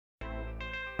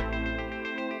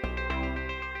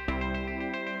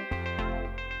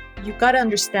You got to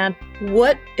understand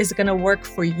what is going to work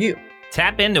for you.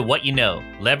 Tap into what you know.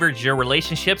 Leverage your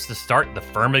relationships to start the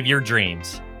firm of your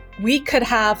dreams. We could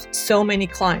have so many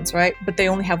clients, right? But they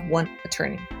only have one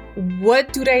attorney.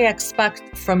 What do they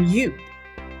expect from you?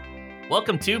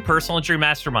 Welcome to Personal Injury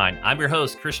Mastermind. I'm your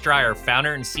host, Chris Dreyer,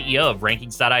 founder and CEO of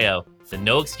Rankings.io, the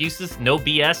no excuses, no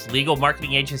BS legal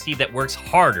marketing agency that works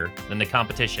harder than the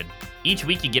competition. Each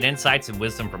week, you get insights and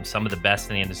wisdom from some of the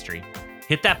best in the industry.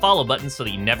 Hit that follow button so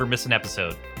that you never miss an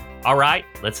episode. All right,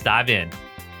 let's dive in.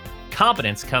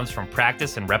 Competence comes from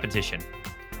practice and repetition.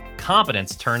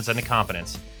 Competence turns into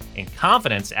confidence, and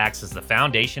confidence acts as the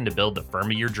foundation to build the firm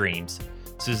of your dreams.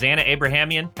 Suzanna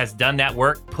Abrahamian has done that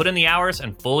work, put in the hours,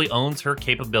 and fully owns her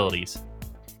capabilities.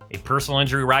 A personal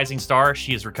injury rising star,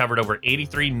 she has recovered over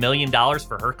 $83 million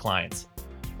for her clients.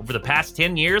 Over the past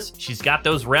 10 years, she's got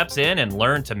those reps in and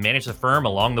learned to manage the firm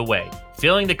along the way.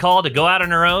 Feeling the call to go out on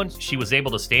her own, she was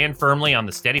able to stand firmly on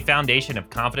the steady foundation of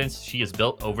confidence she has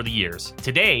built over the years.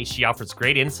 Today, she offers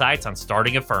great insights on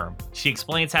starting a firm. She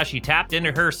explains how she tapped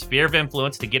into her sphere of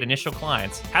influence to get initial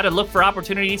clients, how to look for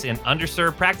opportunities in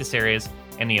underserved practice areas,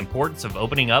 and the importance of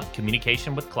opening up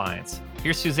communication with clients.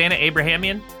 Here's Suzanna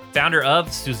Abrahamian, founder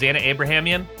of Suzanna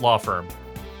Abrahamian Law Firm.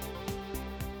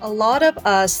 A lot of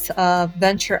us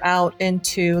venture out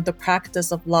into the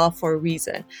practice of law for a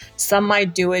reason. Some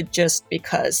might do it just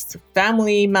because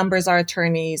family members are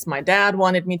attorneys. My dad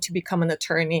wanted me to become an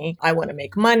attorney. I want to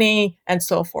make money and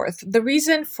so forth. The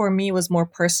reason for me was more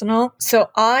personal. So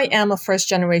I am a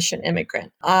first-generation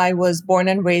immigrant. I was born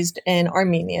and raised in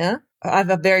Armenia. I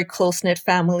have a very close-knit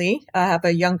family. I have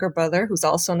a younger brother who's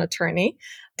also an attorney,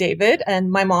 David,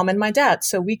 and my mom and my dad.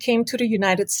 So we came to the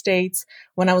United States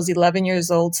when I was 11 years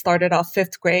old, started off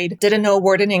fifth grade, didn't know a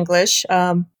word in English.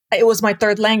 It was my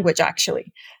third language,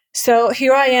 actually. So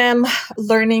here I am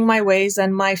learning my ways,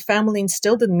 and my family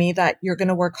instilled in me that you're going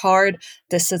to work hard.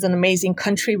 This is an amazing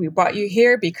country. We brought you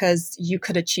here because you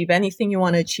could achieve anything you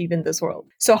want to achieve in this world.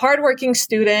 So hardworking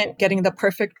student, getting the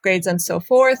perfect grades and so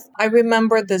forth. I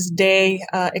remember this day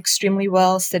extremely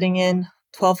well, sitting in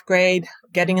 12th grade,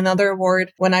 getting another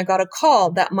award when I got a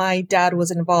call that my dad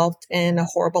was involved in a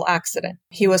horrible accident.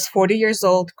 He was 40 years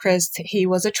old, Chris. He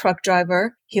was a truck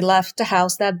driver. He left the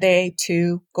house that day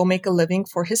to go make a living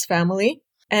for his family,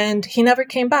 and he never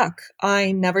came back.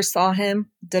 I never saw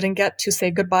him, didn't get to say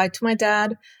goodbye to my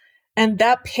dad, and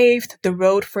that paved the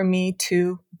road for me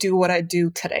to do what I do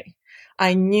today.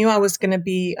 I knew I was going to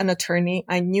be an attorney.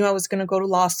 I knew I was going to go to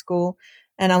law school,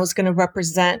 and I was going to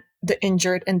represent the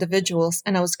injured individuals,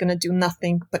 and I was going to do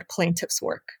nothing but plaintiff's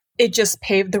work. It just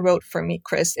paved the road for me,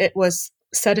 Chris. It was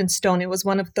set in stone. It was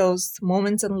one of those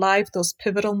moments in life, those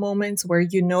pivotal moments where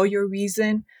you know your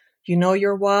reason, you know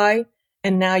your why,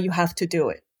 and now you have to do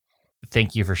it.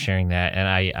 Thank you for sharing that. And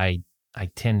I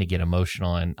tend to get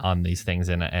emotional on these things,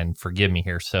 and forgive me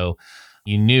here. So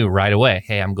you knew right away,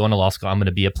 hey, I'm going to law school. I'm going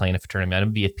to be a plaintiff attorney. I'm going to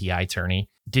be a PI attorney.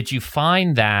 Did you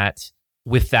find that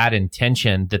with that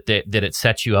intention that it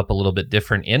sets you up a little bit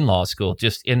different in law school,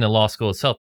 just in the law school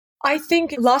itself? I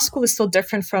think law school is so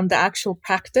different from the actual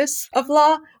practice of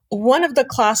law. One of the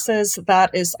classes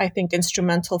that is, I think,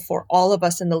 instrumental for all of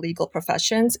us in the legal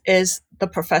professions is the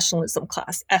professionalism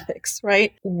class, ethics,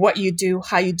 right? What you do,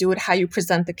 how you do it, how you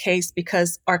present the case,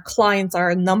 because our clients are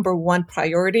a number one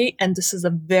priority. And this is a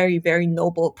very, very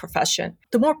noble profession.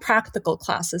 The more practical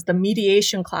classes, the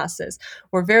mediation classes,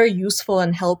 were very useful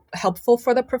and helpful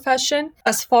for the profession.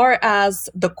 As far as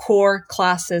the core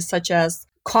classes, such as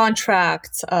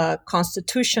contracts,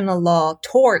 constitutional law,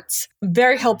 torts,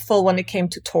 very helpful when it came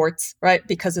to torts, right?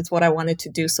 Because it's what I wanted to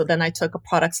do. So then I took a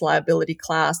products liability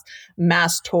class,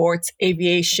 mass torts,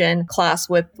 aviation class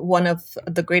with one of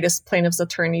the greatest plaintiffs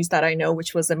attorneys that I know,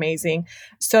 which was amazing.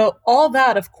 So all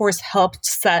that, of course, helped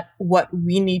set what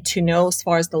we need to know as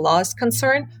far as the law is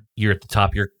concerned. You're at the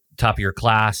top of your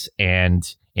class, and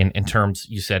in terms,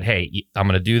 you said, hey, I'm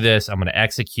going to do this. I'm going to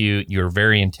execute. You're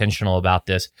very intentional about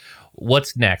this.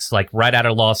 What's next? Like right out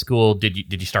of law school, did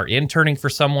you start interning for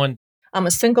someone? I'm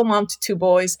a single mom to two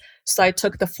boys, so I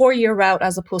took the 4-year route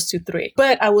as opposed to 3.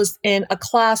 But I was in a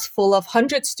class full of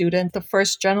 100 students, the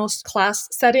first general class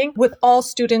setting, with all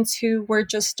students who were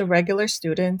just the regular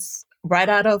students right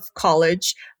out of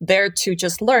college, there to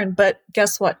just learn. But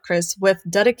guess what, Chris? With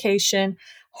dedication,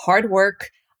 hard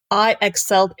work, I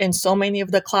excelled in so many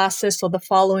of the classes. So the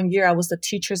following year, I was the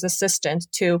teacher's assistant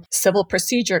to civil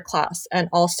procedure class, and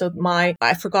also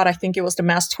I think it was the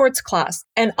mass torts class.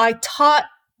 And I taught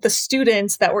the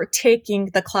students that were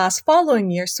taking the class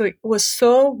following year. So it was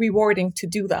so rewarding to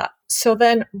do that. So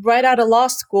then right out of law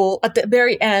school, at the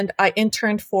very end, I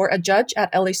interned for a judge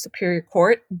at LA Superior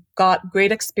Court, got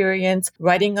great experience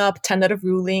writing up tentative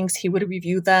rulings. He would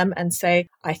review them and say,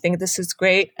 I think this is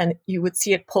great. And you would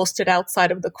see it posted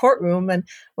outside of the courtroom. And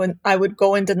when I would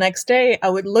go in the next day, I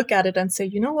would look at it and say,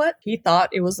 you know what? He thought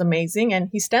it was amazing and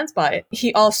he stands by it.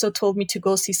 He also told me to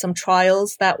go see some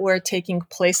trials that were taking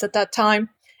place at that time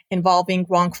involving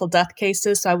wrongful death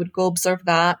cases. So I would go observe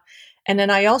that. And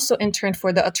then I also interned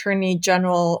for the Attorney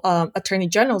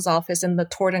General's office in the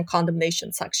tort and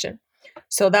condemnation section.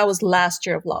 So that was last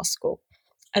year of law school.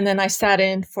 And then I sat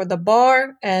in for the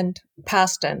bar and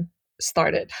passed and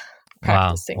started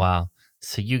practicing. Wow.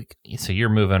 So you're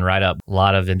moving right up. A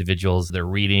lot of individuals, they're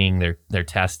reading, they're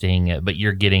testing, but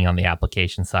you're getting on the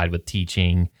application side with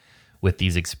teaching, with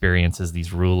these experiences,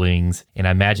 these rulings. And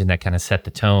I imagine that kind of set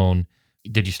the tone.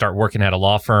 Did you start working at a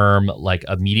law firm like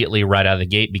immediately right out of the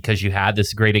gate because you had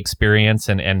this great experience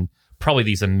and probably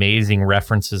these amazing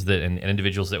references and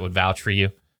individuals that would vouch for you?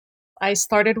 I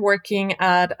started working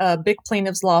at a big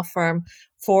plaintiff's law firm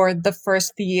for the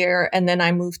first year. And then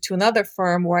I moved to another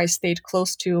firm where I stayed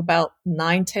close to about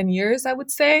 9-10 years, I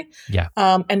would say. Yeah.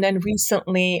 And then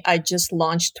recently I just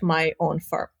launched my own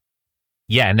firm.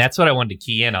 Yeah, and that's what I wanted to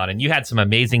key in on. And you had some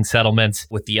amazing settlements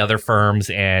with the other firms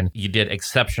and you did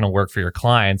exceptional work for your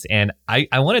clients. And I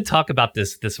want to talk about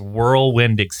this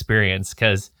whirlwind experience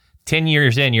because 10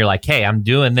 years in, you're like, hey, I'm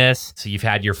doing this. So you've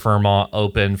had your firm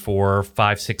open for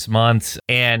 5-6 months.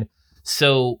 And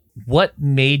so what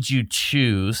made you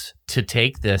choose to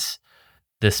take this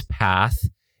path?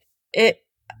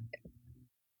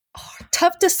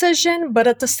 Tough decision, but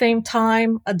at the same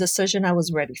time, a decision I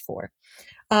was ready for.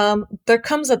 There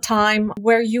comes a time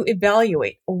where you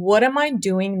evaluate, what am I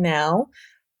doing now?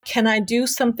 Can I do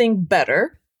something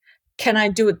better? Can I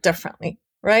do it differently?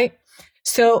 Right?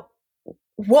 So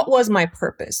what was my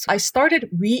purpose? I started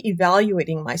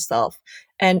reevaluating myself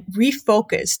and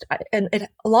refocused. A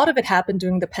lot of it happened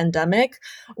during the pandemic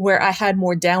where I had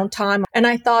more downtime. And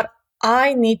I thought,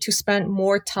 I need to spend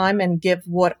more time and give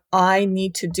what I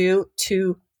need to do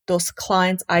to those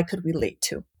clients I could relate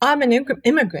to. I'm an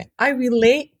immigrant. I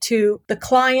relate to the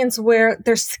clients where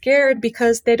they're scared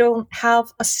because they don't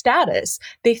have a status.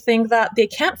 They think that they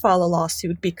can't file a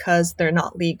lawsuit because they're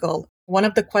not legal. One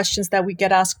of the questions that we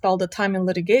get asked all the time in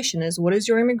litigation is, what is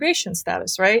your immigration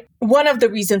status, right? One of the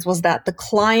reasons was that the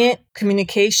client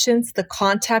communications, the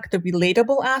contact, the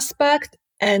relatable aspect,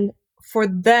 and for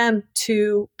them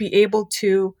to be able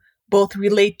to both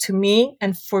relate to me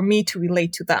and for me to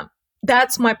relate to them.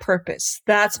 That's my purpose.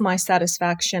 That's my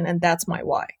satisfaction. And that's my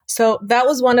why. So that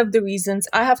was one of the reasons.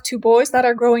 I have 2 boys that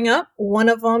are growing up. One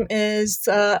of them is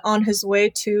on his way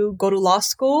to go to law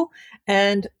school.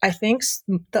 And I think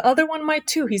the other one might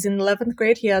too. He's in 11th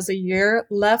grade. He has a year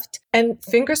left. And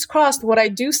fingers crossed, what I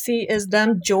do see is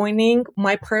them joining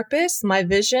my purpose, my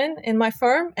vision in my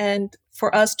firm, and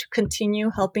for us to continue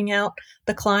helping out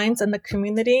the clients and the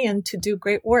community and to do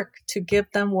great work, to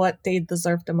give them what they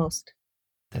deserve the most.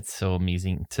 That's so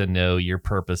amazing to know your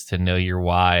purpose, to know your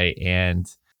why. And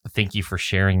thank you for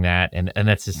sharing that. And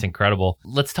that's just incredible.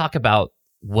 Let's talk about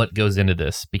what goes into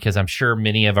this, because I'm sure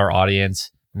many of our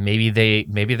audience, maybe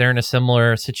they're in a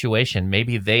similar situation.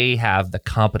 Maybe they have the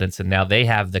competence and now they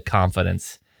have the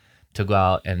confidence to go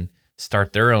out and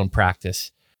start their own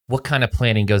practice. What kind of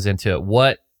planning goes into it?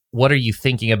 What are you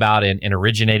thinking about in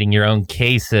originating your own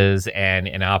cases and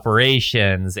in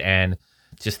operations and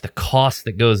just the cost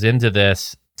that goes into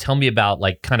this? Tell me about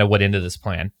kind of what into this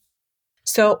plan.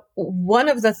 So one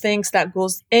of the things that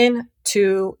goes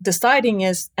into deciding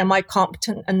is, am I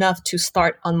competent enough to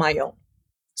start on my own?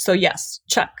 So yes,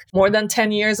 check. More than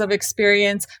 10 years of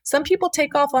experience. Some people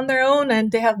take off on their own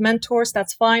and they have mentors.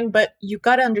 That's fine. But you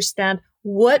got to understand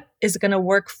what is going to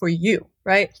work for you,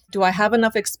 right? Do I have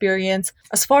enough experience?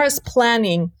 As far as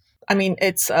planning, I mean,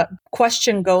 it's a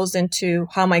question goes into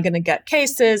how am I going to get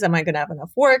cases? Am I going to have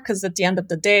enough work? Because at the end of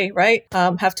the day, right,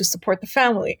 have to support the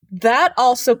family. That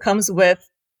also comes with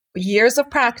years of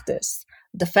practice.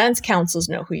 Defense counsels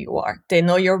know who you are. They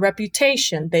know your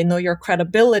reputation. They know your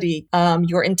credibility,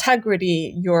 your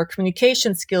integrity, your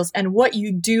communication skills, and what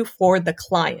you do for the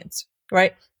clients,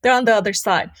 right? They're on the other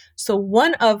side. So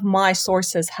one of my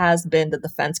sources has been the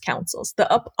defense counsels,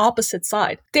 the opposite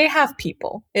side. They have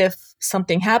people. If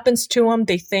something happens to them,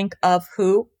 they think of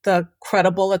who the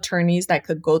credible attorneys that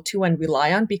could go to and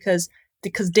rely on because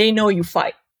they know you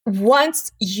fight.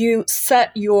 Once you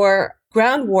set your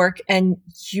groundwork and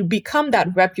you become that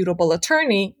reputable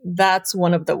attorney, that's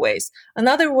one of the ways.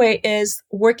 Another way is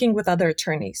working with other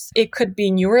attorneys. It could be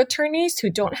newer attorneys who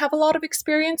don't have a lot of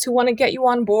experience, who want to get you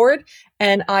on board.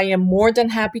 And I am more than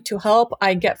happy to help.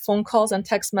 I get phone calls and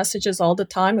text messages all the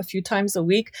time, a few times a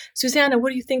week. Susanna,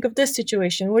 what do you think of this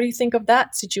situation? What do you think of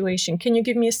that situation? Can you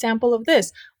give me a sample of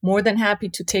this? More than happy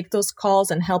to take those calls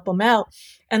and help them out.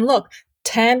 And look,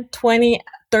 10, 20,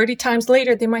 30 times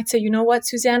later, they might say, you know what,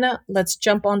 Susanna, let's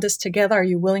jump on this together. Are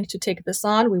you willing to take this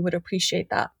on? We would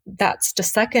appreciate that. That's the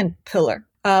second pillar,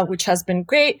 which has been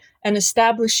great. And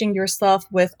establishing yourself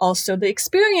with also the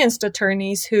experienced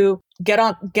attorneys who get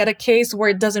a case where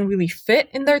it doesn't really fit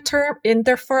in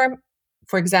their firm.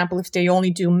 For example, if they only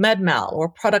do med mal or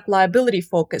product liability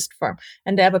focused firm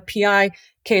and they have a PI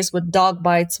case with dog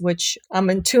bites, which I'm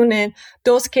in tune in,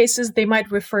 those cases, they might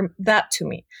refer that to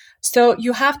me. So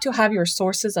you have to have your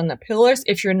sources and the pillars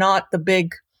if you're not the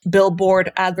big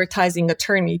billboard advertising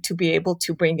attorney to be able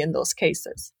to bring in those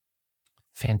cases.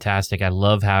 Fantastic. I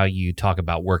love how you talk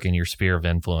about working your sphere of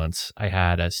influence. I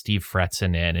had Steve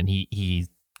Fretzen in, and he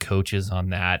coaches on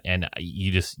that. And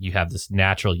you have this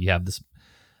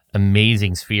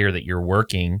amazing sphere that you're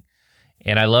working.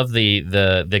 And I love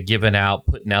the giving out,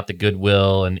 putting out the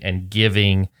goodwill and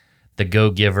giving the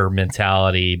go-giver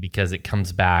mentality, because it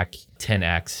comes back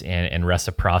 10x and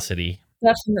reciprocity.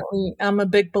 Definitely. I'm a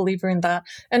big believer in that.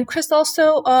 And Chris,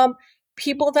 also,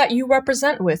 people that you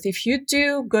represent with, if you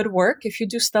do good work, if you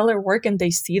do stellar work and they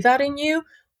see that in you,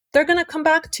 they're going to come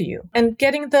back to you. And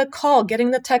getting the call,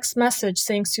 getting the text message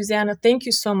saying, Susanna, thank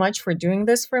you so much for doing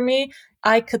this for me.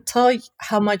 I could tell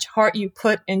how much heart you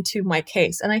put into my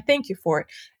case, and I thank you for it.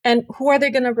 And who are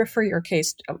they going to refer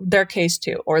their case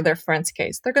to, or their friend's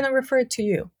case? They're going to refer it to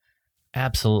you.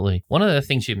 Absolutely. One of the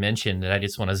things you mentioned that I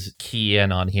just want to key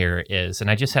in on here is, and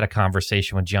I just had a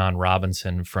conversation with John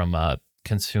Robinson from a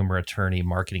Consumer Attorney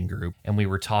Marketing Group, and we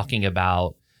were talking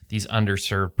about these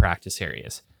underserved practice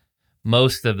areas.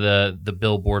 Most of the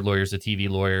billboard lawyers, the TV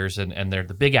lawyers, and they're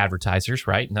the big advertisers,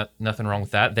 right? Nothing wrong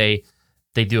with that.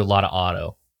 They do a lot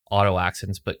of auto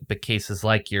accidents, but cases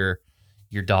like your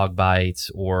dog bites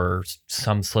or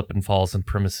some slip and falls in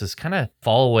premises kind of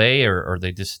fall away, or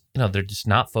they just, they're just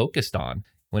not focused on.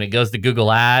 When it goes to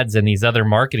Google Ads and these other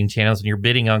marketing channels and you're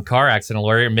bidding on car accident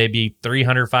lawyer, it may be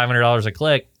 $300, $500 a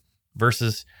click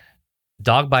versus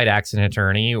dog bite accident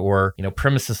attorney or,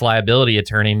 premises liability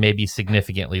attorney may be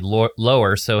significantly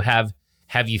lower. So have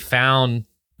you found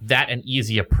that an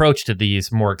easy approach to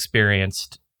these more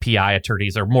experienced PI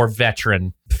attorneys or more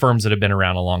veteran firms that have been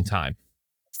around a long time?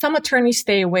 Some attorneys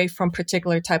stay away from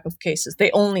particular type of cases.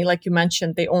 They only, like you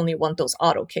mentioned, they only want those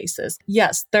auto cases.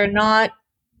 Yes, they're not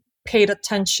paid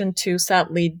attention to,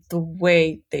 sadly, the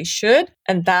way they should.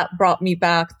 And that brought me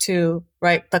back to,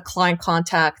 the client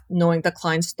contact, knowing the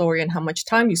client's story and how much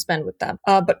time you spend with them.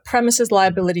 But premises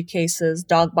liability cases,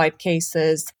 dog bite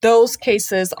cases, those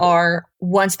cases are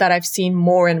ones that I've seen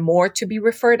more and more to be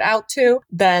referred out to.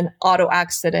 Then auto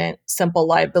accident, simple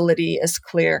liability is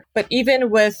clear. But even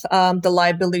with the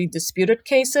liability disputed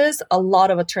cases, a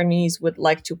lot of attorneys would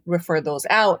like to refer those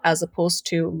out as opposed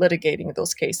to litigating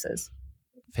those cases.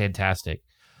 Fantastic.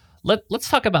 Let's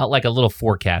talk about like a little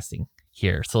forecasting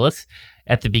here. So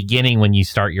at the beginning, when you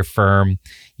start your firm,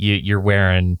 you're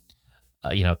wearing,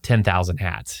 10,000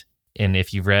 hats. And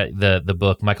if you've read the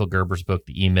book, Michael Gerber's book,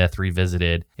 The E-Myth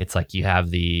Revisited, it's like you have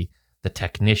the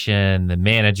technician, the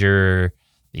manager,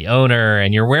 the owner,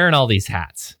 and you're wearing all these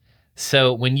hats.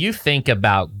 So when you think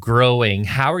about growing,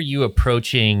 how are you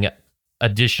approaching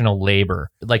additional labor?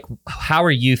 Like, how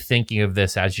are you thinking of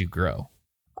this as you grow?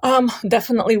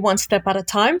 Definitely one step at a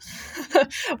time.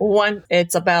 One,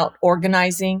 it's about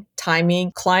organizing,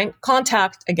 timing, client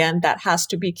contact. Again, that has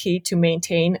to be key to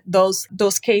maintain those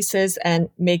cases and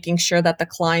making sure that the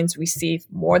clients receive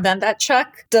more than that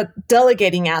check. The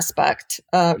delegating aspect,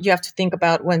 you have to think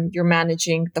about when you're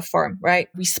managing the firm, right?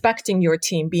 Respecting your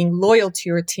team, being loyal to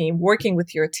your team, working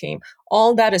with your team.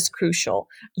 All that is crucial.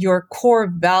 Your core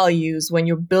values when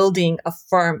you're building a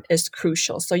firm is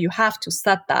crucial. So you have to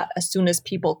set that as soon as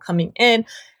people coming in.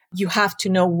 You have to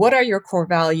know what are your core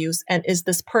values and is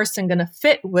this person going to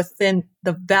fit within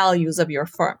the values of your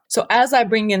firm? So as I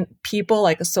bring in people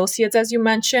like associates, as you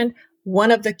mentioned,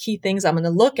 one of the key things I'm going to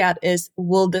look at is,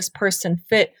 will this person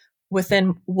fit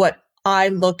within what I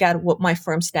look at what my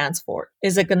firm stands for?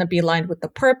 Is it going to be aligned with the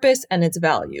purpose and its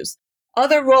values?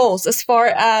 Other roles, as far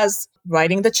as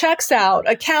writing the checks out,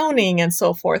 accounting, and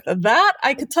so forth, that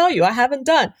I could tell you I haven't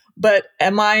done. But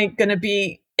am I going to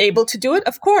be able to do it?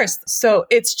 Of course. So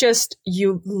it's just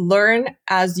you learn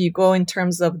as you go in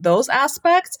terms of those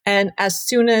aspects. And as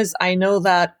soon as I know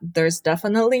that there's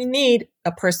definitely need,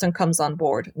 a person comes on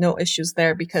board. No issues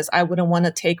there, because I wouldn't want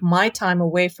to take my time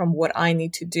away from what I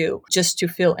need to do just to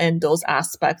fill in those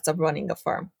aspects of running a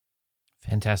firm.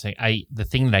 Fantastic. The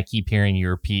thing that I keep hearing you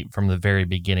repeat from the very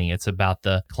beginning, it's about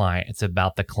the client. It's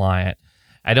about the client.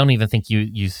 I don't even think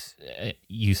you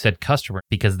said customer,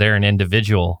 because they're an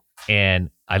individual, and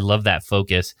I love that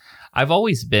focus. I've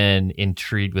always been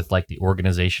intrigued with like the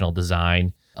organizational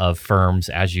design of firms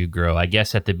as you grow. I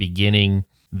guess at the beginning,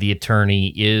 the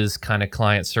attorney is kind of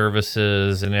client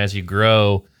services, and as you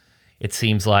grow, it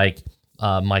seems like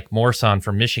Mike Morrison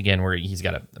from Michigan, where he's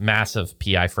got a massive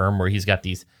PI firm where he's got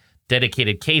these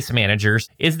dedicated case managers.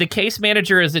 Is the case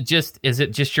manager, is it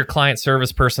just your client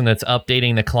service person that's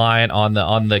updating the client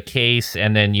on the case,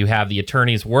 and then you have the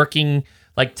attorneys working?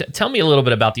 Like, tell me a little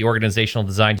bit about the organizational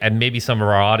design, and maybe some of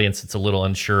our audience that's a little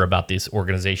unsure about these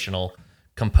organizational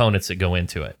components that go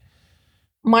into it.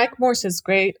 Mike Morse is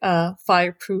great.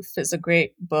 Fireproof is a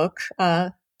great book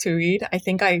to read. I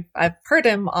think I've heard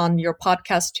him on your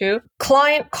podcast too.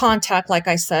 Client contact, like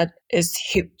I said, is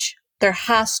huge. There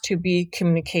has to be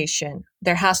communication.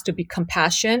 There has to be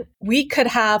compassion. We could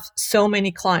have so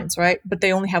many clients, right? But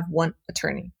they only have one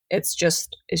attorney. It's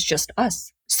just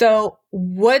us. So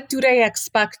what do they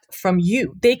expect from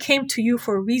you? They came to you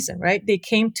for a reason, right? They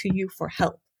came to you for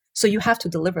help. So you have to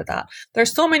deliver that.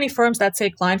 There's so many firms that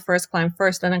say client first,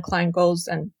 and then client goes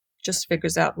and just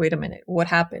figures out, wait a minute, what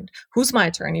happened? Who's my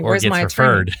attorney? Where's my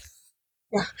attorney?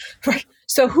 Yeah, right.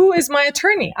 So who is my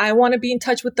attorney? I want to be in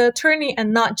touch with the attorney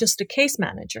and not just a case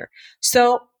manager.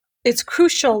 So it's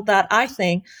crucial that I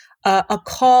think a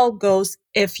call goes,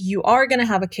 if you are going to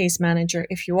have a case manager,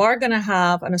 if you are going to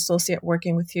have an associate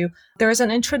working with you, there is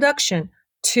an introduction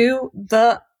to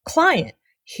the client.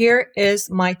 Here is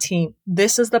my team.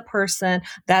 This is the person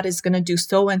that is going to do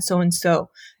so and so and so.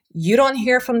 You don't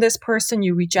hear from this person,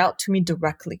 you reach out to me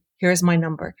directly. Here's my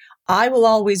number. I will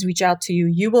always reach out to you.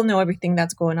 You will know everything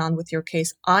that's going on with your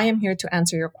case. I am here to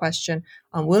answer your question.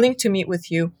 I'm willing to meet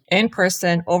with you in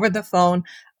person, over the phone,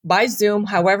 by Zoom,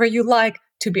 however you like,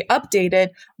 to be updated.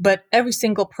 But every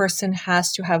single person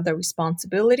has to have their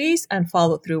responsibilities and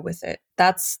follow through with it.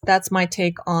 That's my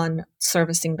take on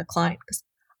servicing the client, because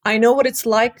I know what it's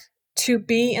like to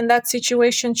be in that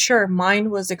situation. Sure, mine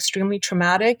was extremely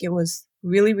traumatic. It was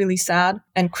really, really sad.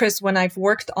 And Chris, when I've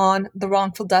worked on the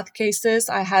wrongful death cases,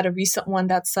 I had a recent one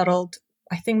that settled,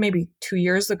 I think maybe 2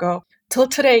 years ago. Till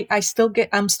today,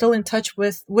 I'm still in touch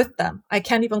with them. I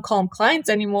can't even call them clients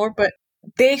anymore, but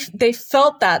they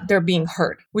felt that they're being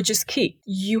heard, which is key.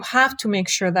 You have to make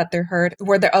sure that they're heard.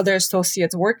 Were there other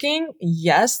associates working?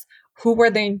 Yes. Who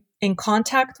were they in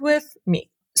contact with?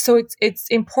 Me. So it's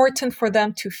important for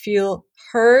them to feel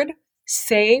heard,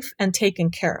 safe, and taken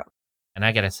care of. And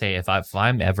I got to say, if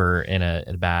I'm ever in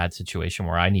a bad situation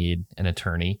where I need an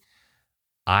attorney,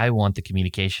 I want the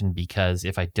communication, because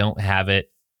if I don't have it,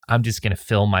 I'm just going to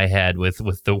fill my head with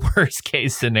the worst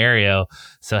case scenario.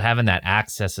 So having that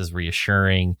access is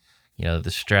reassuring.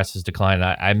 The stress is declining.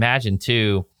 I imagine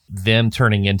too, them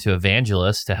turning into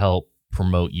evangelists to help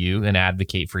promote you and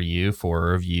advocate for you for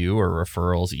a review or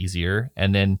referrals easier.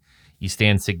 And then you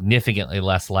stand significantly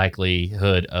less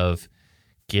likelihood of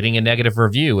getting a negative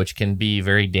review, which can be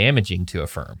very damaging to a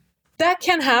firm. That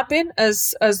can happen.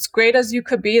 As great as you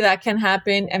could be, that can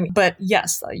happen. But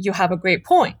yes, you have a great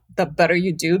point. The better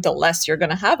you do, the less you're going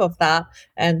to have of that,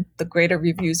 and the greater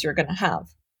reviews you're going to have.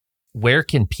 Where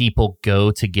can people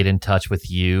go to get in touch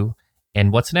with you,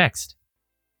 and what's next?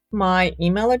 My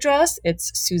email address,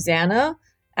 it's Suzanna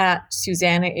at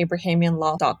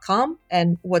SuzannaAbrahamianLaw.com.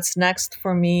 And what's next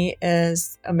for me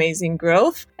is amazing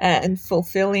growth and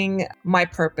fulfilling my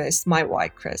purpose, my why,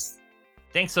 Chris.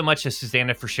 Thanks so much to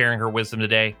Suzanna for sharing her wisdom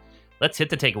today. Let's hit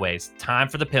the takeaways. Time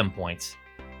for the pinpoints.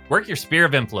 Work your sphere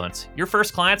of influence. Your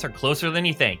first clients are closer than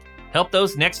you think. Help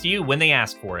those next to you when they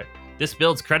ask for it. This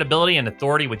builds credibility and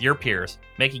authority with your peers,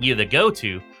 making you the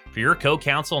go-to for your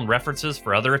co-counsel and references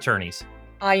for other attorneys.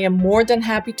 I am more than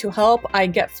happy to help. I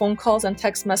get phone calls and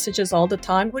text messages all the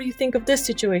time. What do you think of this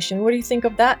situation? What do you think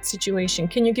of that situation?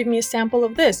 Can you give me a sample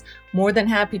of this? More than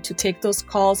happy to take those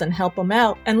calls and help them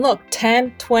out. And look,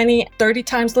 10, 20, 30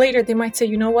 times later, they might say,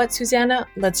 you know what, Suzanna,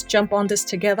 let's jump on this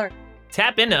together.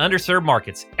 Tap into underserved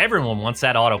markets. Everyone wants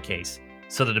that auto case,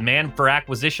 so the demand for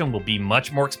acquisition will be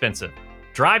much more expensive.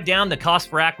 Drive down the cost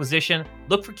for acquisition.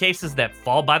 Look for cases that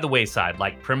fall by the wayside,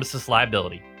 like premises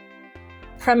liability.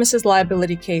 premises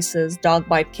liability cases, dog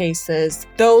bite cases,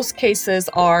 those cases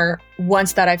are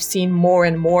ones that I've seen more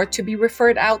and more to be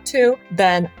referred out to.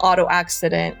 Then auto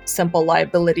accident, simple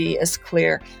liability is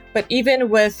clear. But even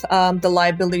with the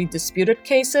liability disputed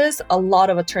cases, a lot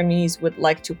of attorneys would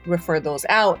like to refer those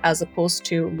out as opposed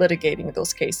to litigating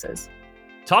those cases.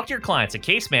 Talk to your clients. A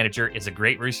case manager is a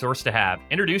great resource to have.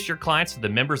 Introduce your clients to the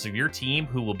members of your team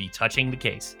who will be touching the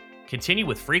case. Continue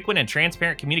with frequent and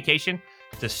transparent communication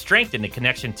to strengthen the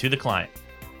connection to the client.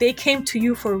 They came to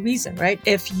you for a reason, right?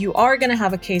 If you are going to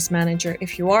have a case manager,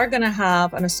 if you are going to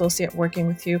have an associate working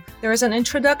with you, there is an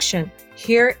introduction.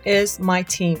 Here is my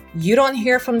team. You don't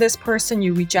hear from this person,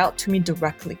 you reach out to me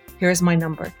directly. Here's my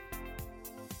number.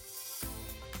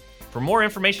 For more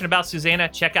information about Suzanna,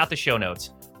 check out the show notes.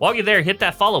 While you're there, hit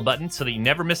that follow button so that you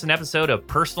never miss an episode of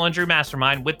Personal Injury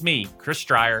Mastermind with me, Chris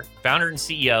Stryer, founder and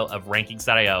CEO of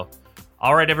Rankings.io.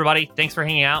 All right, everybody, thanks for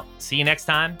hanging out. See you next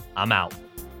time. I'm out.